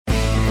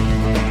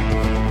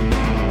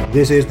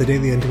This is the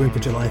Daily Undoing for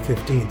July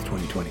 15th,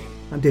 2020.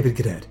 I'm David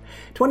Cadet.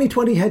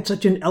 2020 had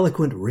such an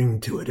eloquent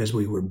ring to it as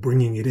we were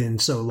bringing it in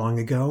so long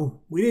ago.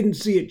 We didn't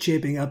see it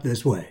shaping up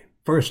this way.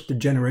 First, the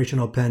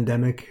generational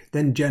pandemic,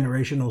 then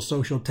generational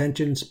social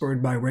tension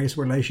spurred by race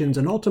relations,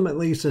 and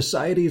ultimately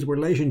society's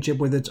relationship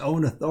with its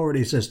own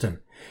authority system.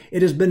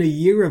 It has been a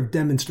year of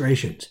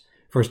demonstrations.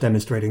 First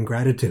demonstrating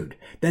gratitude,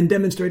 then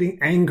demonstrating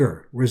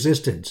anger,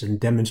 resistance,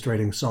 and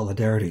demonstrating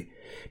solidarity.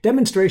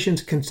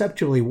 Demonstrations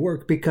conceptually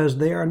work because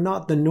they are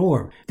not the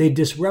norm. They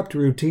disrupt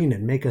routine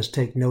and make us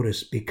take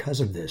notice because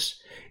of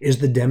this. Is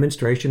the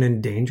demonstration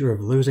in danger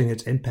of losing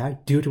its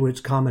impact due to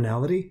its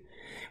commonality?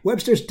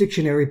 Webster's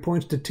dictionary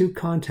points to two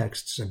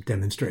contexts of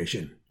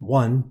demonstration.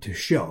 One, to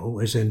show,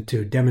 as in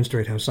to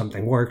demonstrate how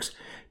something works.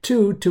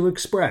 Two, to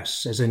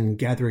express, as in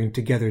gathering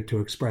together to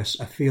express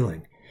a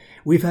feeling.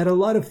 We've had a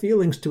lot of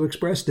feelings to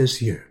express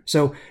this year,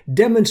 so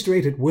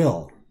demonstrate at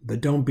will, but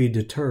don't be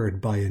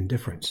deterred by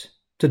indifference.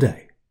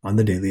 Today on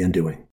The Daily Undoing.